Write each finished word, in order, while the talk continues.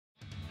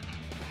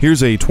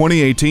Here's a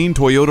 2018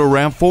 Toyota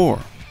RAV4.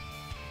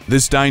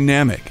 This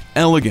dynamic,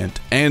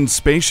 elegant, and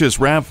spacious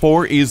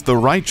RAV4 is the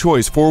right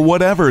choice for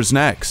whatever's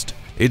next.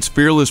 Its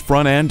fearless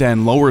front end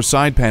and lower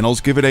side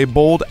panels give it a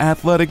bold,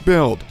 athletic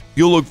build.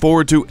 You'll look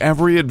forward to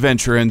every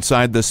adventure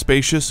inside the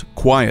spacious,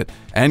 quiet,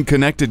 and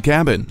connected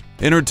cabin.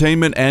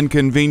 Entertainment and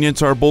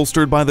convenience are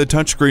bolstered by the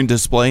touchscreen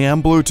display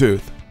and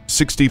Bluetooth.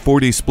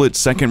 60/40 split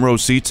second-row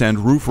seats and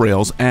roof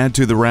rails add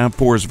to the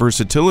RAV4's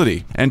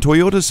versatility, and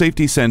Toyota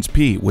Safety Sense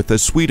P, with a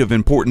suite of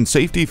important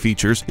safety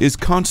features, is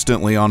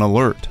constantly on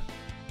alert.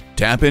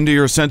 Tap into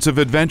your sense of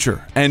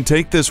adventure and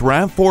take this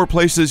RAV4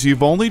 places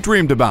you've only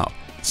dreamed about.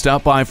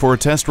 Stop by for a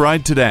test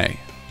ride today.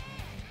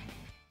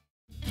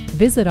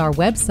 Visit our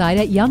website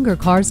at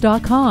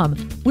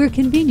youngercars.com. We're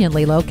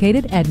conveniently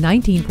located at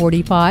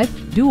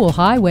 1945 Dual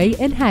Highway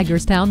in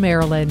Hagerstown,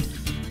 Maryland.